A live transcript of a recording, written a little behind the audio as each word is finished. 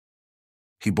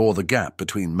He bore the gap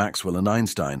between Maxwell and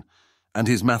Einstein, and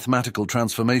his mathematical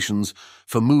transformations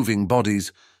for moving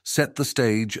bodies set the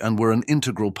stage and were an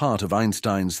integral part of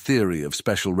Einstein's theory of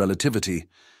special relativity.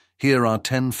 Here are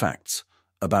 10 facts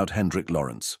about Hendrik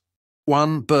Lorentz.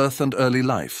 1. Birth and early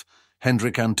life.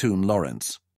 Hendrik Antoon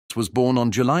Lorentz was born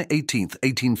on July 18,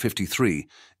 1853,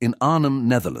 in Arnhem,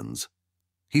 Netherlands.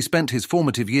 He spent his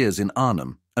formative years in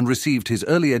Arnhem and received his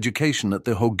early education at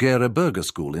the Hogere Burger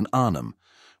School in Arnhem,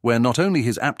 where not only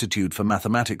his aptitude for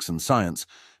mathematics and science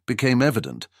became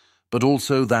evident, but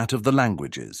also that of the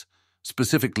languages,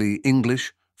 specifically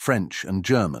English, French, and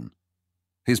German.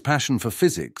 His passion for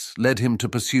physics led him to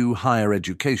pursue higher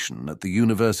education at the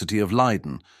University of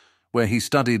Leiden, where he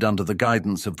studied under the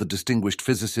guidance of the distinguished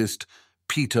physicist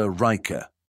Peter Riker.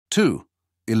 2.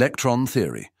 Electron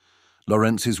theory.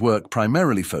 Lorentz's work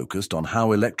primarily focused on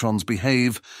how electrons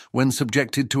behave when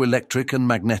subjected to electric and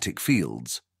magnetic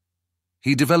fields.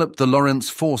 He developed the Lorentz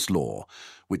force law,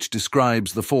 which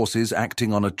describes the forces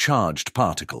acting on a charged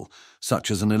particle, such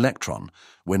as an electron,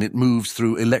 when it moves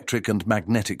through electric and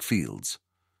magnetic fields.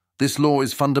 This law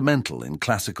is fundamental in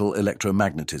classical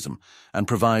electromagnetism and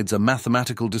provides a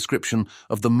mathematical description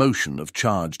of the motion of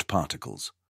charged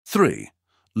particles. 3.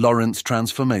 Lorentz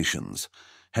transformations.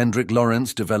 Hendrik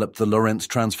Lorentz developed the Lorentz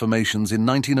transformations in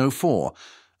 1904,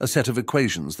 a set of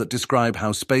equations that describe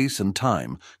how space and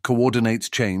time coordinates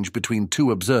change between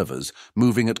two observers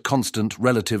moving at constant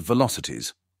relative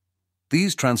velocities.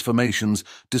 These transformations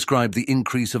describe the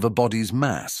increase of a body's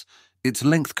mass, its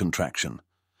length contraction,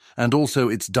 and also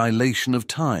its dilation of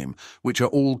time, which are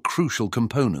all crucial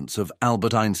components of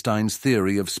Albert Einstein's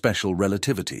theory of special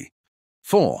relativity.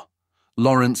 4.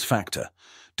 Lorentz factor.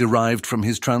 Derived from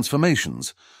his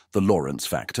transformations, the Lorentz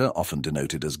factor, often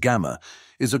denoted as gamma,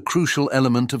 is a crucial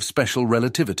element of special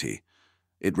relativity.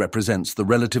 It represents the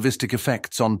relativistic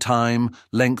effects on time,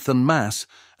 length, and mass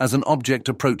as an object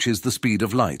approaches the speed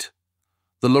of light.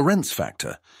 The Lorentz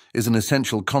factor is an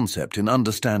essential concept in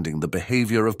understanding the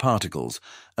behavior of particles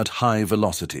at high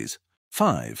velocities.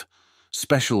 5.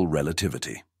 Special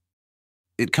relativity.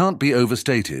 It can't be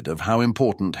overstated of how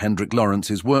important Hendrik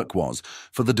Lorentz's work was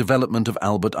for the development of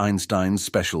Albert Einstein's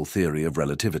special theory of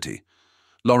relativity.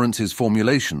 Lorentz's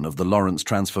formulation of the Lorentz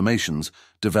transformations,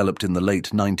 developed in the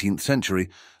late 19th century,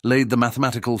 laid the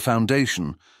mathematical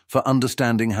foundation for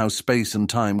understanding how space and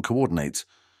time coordinates,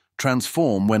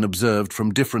 transform when observed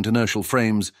from different inertial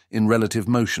frames in relative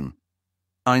motion.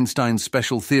 Einstein's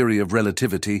special theory of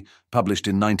relativity, published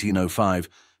in 1905,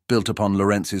 built upon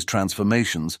Lorentz's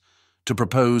transformations, to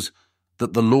propose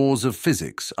that the laws of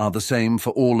physics are the same for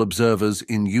all observers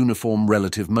in uniform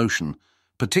relative motion,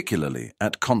 particularly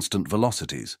at constant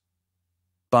velocities.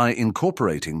 By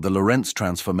incorporating the Lorentz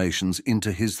transformations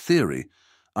into his theory,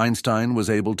 Einstein was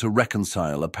able to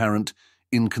reconcile apparent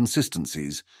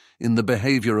inconsistencies in the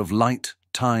behavior of light,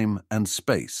 time, and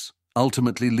space,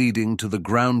 ultimately leading to the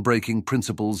groundbreaking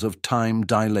principles of time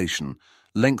dilation,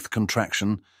 length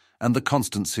contraction, and the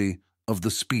constancy of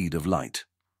the speed of light.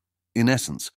 In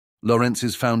essence,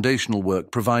 Lorentz's foundational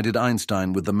work provided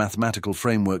Einstein with the mathematical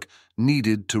framework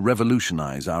needed to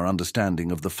revolutionize our understanding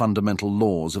of the fundamental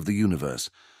laws of the universe,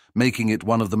 making it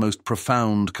one of the most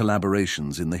profound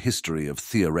collaborations in the history of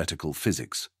theoretical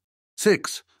physics.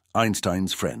 6.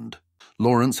 Einstein's friend.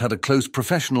 Lorentz had a close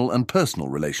professional and personal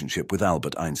relationship with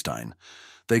Albert Einstein.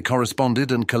 They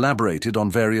corresponded and collaborated on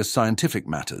various scientific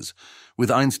matters, with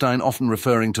Einstein often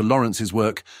referring to Lorentz's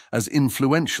work as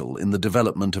influential in the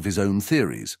development of his own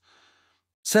theories.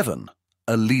 7.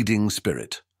 A leading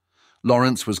spirit.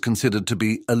 Lorentz was considered to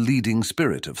be a leading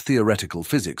spirit of theoretical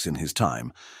physics in his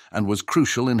time, and was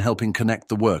crucial in helping connect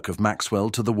the work of Maxwell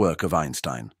to the work of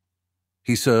Einstein.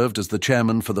 He served as the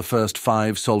chairman for the first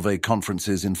 5 Solvay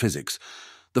conferences in physics,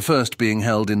 the first being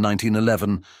held in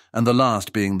 1911 and the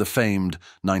last being the famed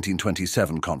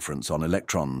 1927 conference on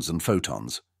electrons and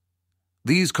photons.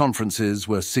 These conferences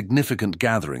were significant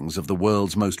gatherings of the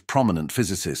world's most prominent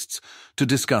physicists to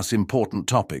discuss important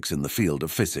topics in the field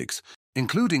of physics,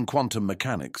 including quantum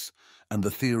mechanics and the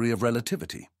theory of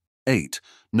relativity. 8.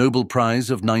 Nobel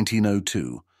Prize of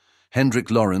 1902.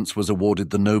 Hendrik Lorentz was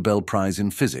awarded the Nobel Prize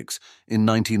in Physics in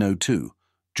 1902,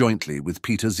 jointly with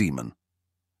Peter Zeeman.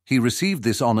 He received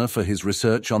this honor for his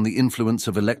research on the influence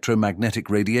of electromagnetic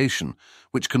radiation,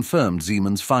 which confirmed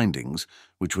Zeeman's findings,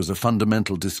 which was a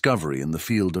fundamental discovery in the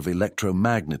field of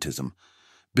electromagnetism,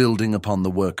 building upon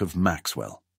the work of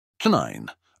Maxwell. 9.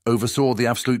 Oversaw the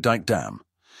Afsluitdijk Dam.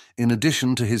 In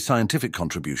addition to his scientific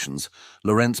contributions,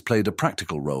 Lorentz played a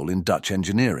practical role in Dutch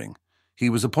engineering. He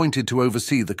was appointed to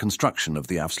oversee the construction of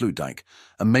the Afsluitdijk,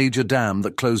 a major dam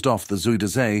that closed off the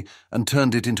Zuiderzee and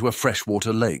turned it into a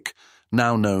freshwater lake,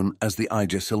 now known as the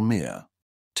IJsselmeer.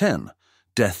 10.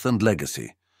 Death and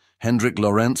legacy. Hendrik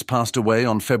Lorentz passed away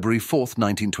on February 4,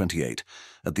 1928,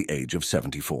 at the age of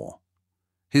 74.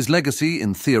 His legacy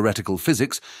in theoretical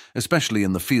physics, especially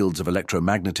in the fields of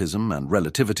electromagnetism and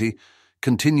relativity,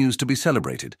 continues to be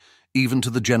celebrated, even to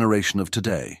the generation of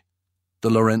today. The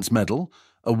Lorentz Medal,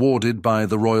 awarded by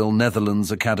the Royal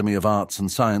Netherlands Academy of Arts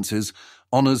and Sciences,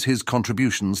 honours his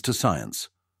contributions to science.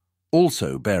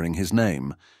 Also bearing his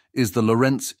name is the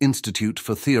Lorentz Institute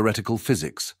for Theoretical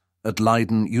Physics at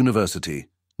Leiden University,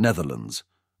 Netherlands,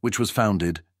 which was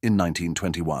founded in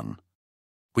 1921.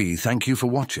 We thank you for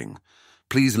watching.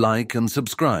 Please like and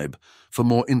subscribe for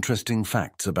more interesting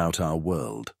facts about our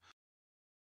world.